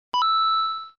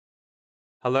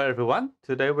Hello everyone,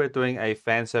 today we're doing a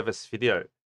fan service video.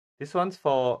 This one's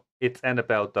for It's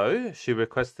Annabelle Doe. She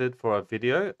requested for a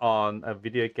video on a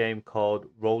video game called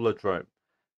Rollerdrome.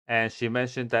 And she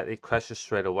mentioned that it crashes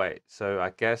straight away. So I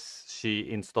guess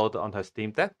she installed it on her Steam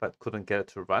Deck but couldn't get it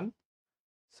to run.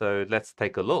 So let's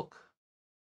take a look.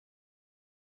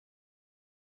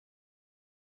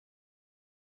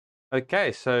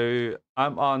 Okay, so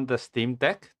I'm on the Steam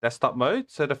Deck desktop mode.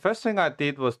 So the first thing I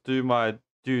did was do my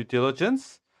due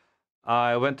diligence.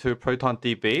 I went to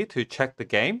ProtonDB to check the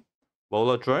game,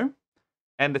 Rollerdrome,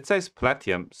 and it says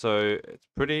Platinum, so it's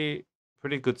pretty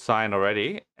good sign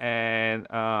already. And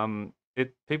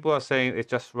it people are saying it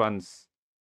just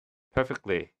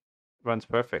perfectly, runs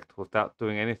perfect without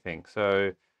doing anything.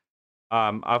 So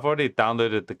I've already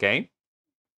downloaded the game,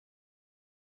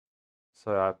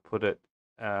 so I put it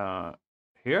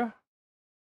here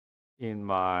in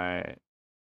my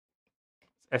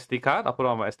SD card. I put it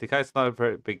on my SD card. It's not a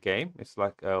very big game. It's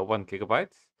like 1 GB.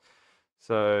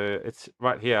 So it's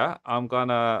right here. I'm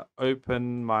gonna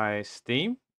open my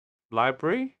Steam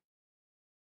library,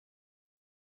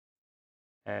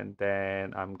 and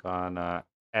then I'm gonna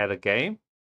add a game,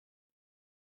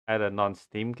 add a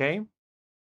non-Steam game.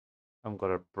 I'm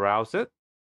gonna browse it,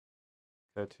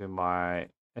 go to my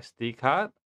SD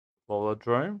card,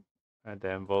 Rollerdrome, and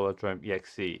then Rollerdrome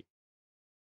exe.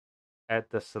 Add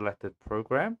the selected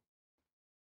program,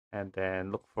 and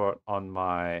then look for it on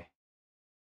my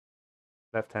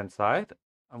left-hand side.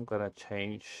 I'm gonna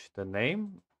change the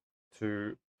name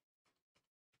to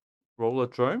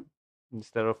Rollerdrome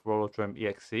instead of Rollerdrome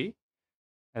exe.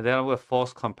 And then I'm going to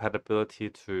force compatibility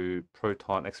to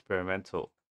Proton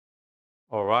Experimental.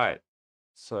 All right.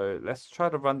 So let's try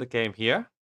to run the game here.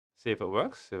 See if it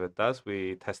works. If it does,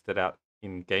 we test it out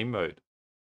in game mode.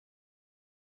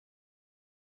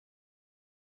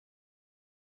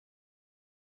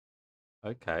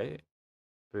 Okay.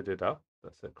 Boot it up.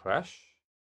 That's a crash.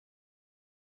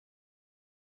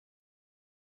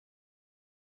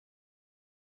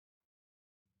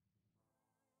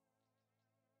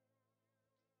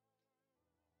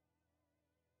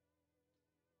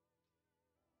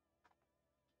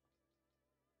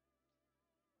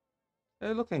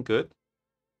 They're looking good.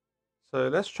 So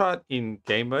let's try it in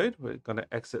game mode. We're going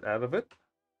to exit out of it.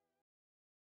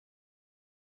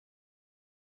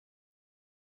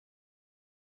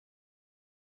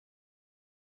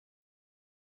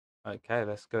 Okay,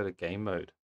 let's go to game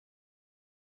mode.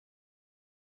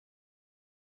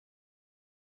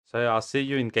 So I'll see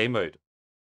you in game mode.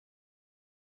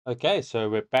 Okay, so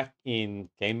we're back in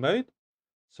game mode.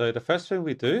 So the first thing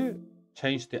we do,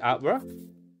 change the artwork.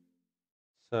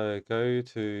 So go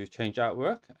to change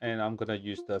artwork, and I'm gonna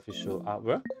use the official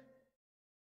artwork.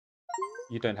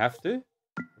 You don't have to,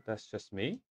 that's just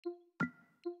me.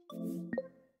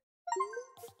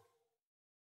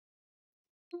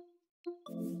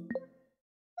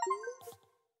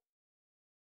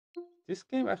 This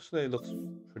game actually looks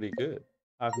pretty good.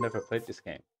 I've never played this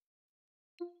game.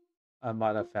 I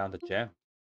might have found a gem.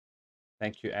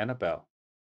 Thank you, Annabelle.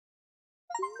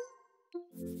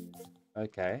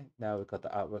 Okay, now we've got the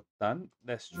artwork done.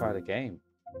 Let's try the game.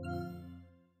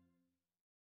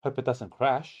 Hope it doesn't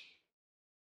crash.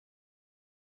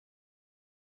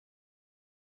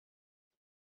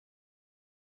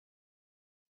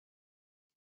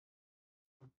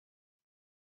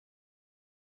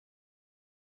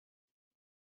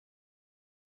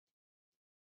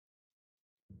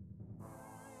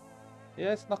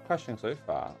 Yeah, it's not crashing so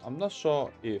far. I'm not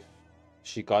sure if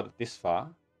she got it this far,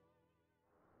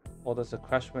 or does it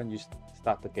crash when you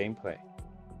start the gameplay?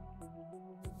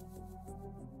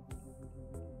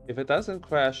 If it doesn't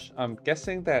crash, I'm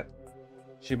guessing that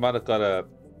she might have got a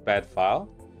bad file.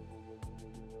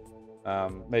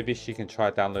 Maybe she can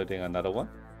try downloading another one.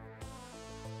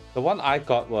 The one I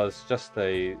got was just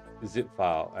a zip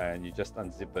file, and you just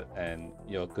unzip it and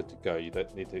you're good to go. You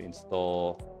don't need to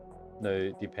install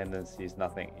no dependencies,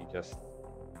 nothing. You just...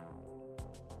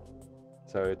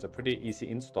 So it's a pretty easy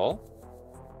install.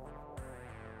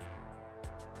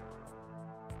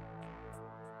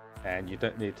 And you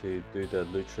don't need to do the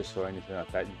Lutris or anything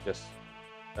like that. You just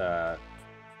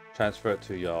transfer it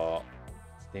to your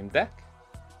Steam Deck,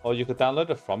 or you could download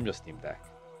it from your Steam Deck.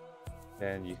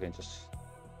 Then you can just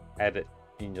add it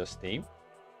in your Steam.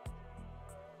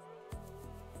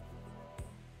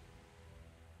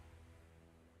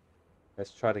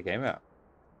 Let's try the game out.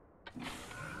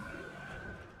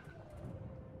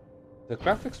 The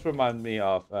graphics remind me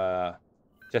of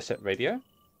Jet Set Radio.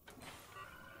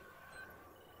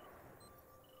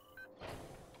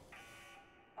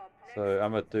 So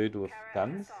I'm a dude with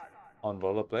guns on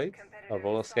rollerblades or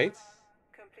roller skates.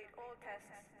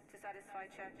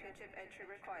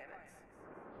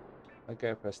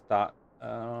 Okay, press start.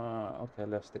 Okay,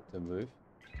 left stick to move.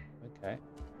 Okay.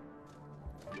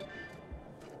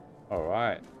 All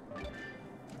right.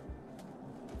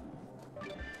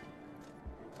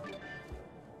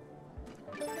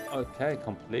 Okay,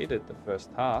 completed the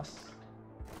first task.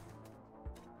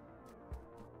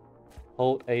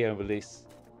 Hold A and release.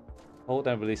 Hold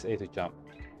and release A to jump.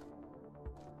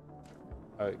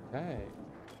 Okay.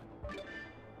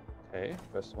 Okay,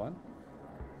 first one.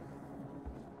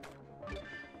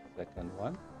 Second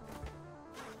one.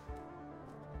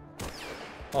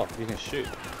 Oh, you can shoot.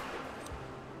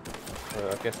 So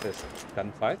I guess there's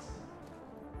gunfights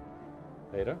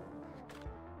later.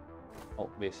 Oh,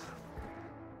 missed.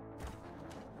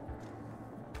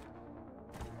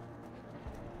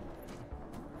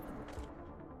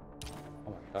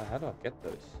 Oh my god, how do I get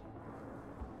those?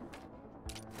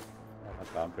 Oh my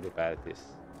god, I'm pretty bad at this.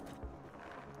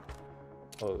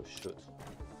 Oh shoot.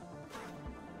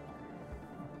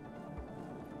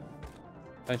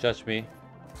 Don't judge me.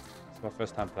 It's my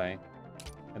first time playing.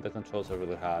 And the controls are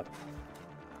really hard.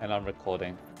 And I'm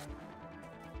recording.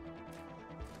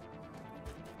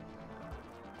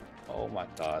 Oh my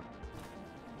god.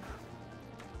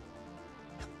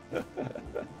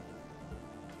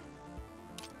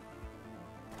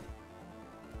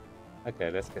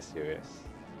 Okay, let's get serious.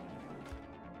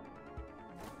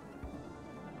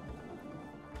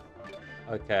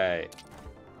 Okay.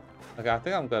 Okay, I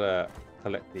think I'm gonna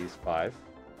collect these 5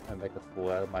 and make a fool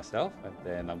out of myself, and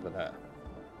then I'm gonna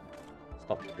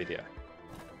stop the video.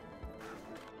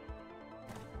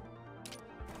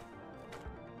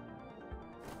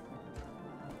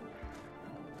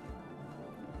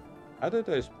 How do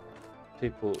those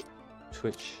people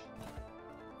Twitch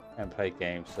and play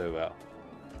games so well?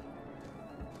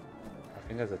 I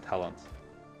think there's a talent.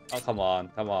 Oh, come on,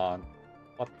 come on.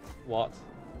 What?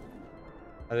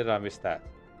 How did I miss that?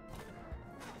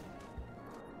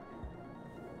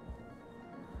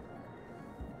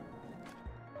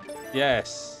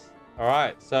 Yes.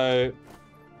 Alright, so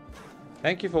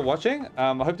thank you for watching.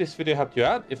 I hope this video helped you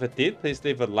out. If it did, please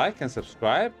leave a like and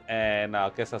subscribe. And I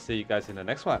guess I'll see you guys in the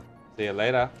next one. See you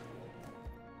later.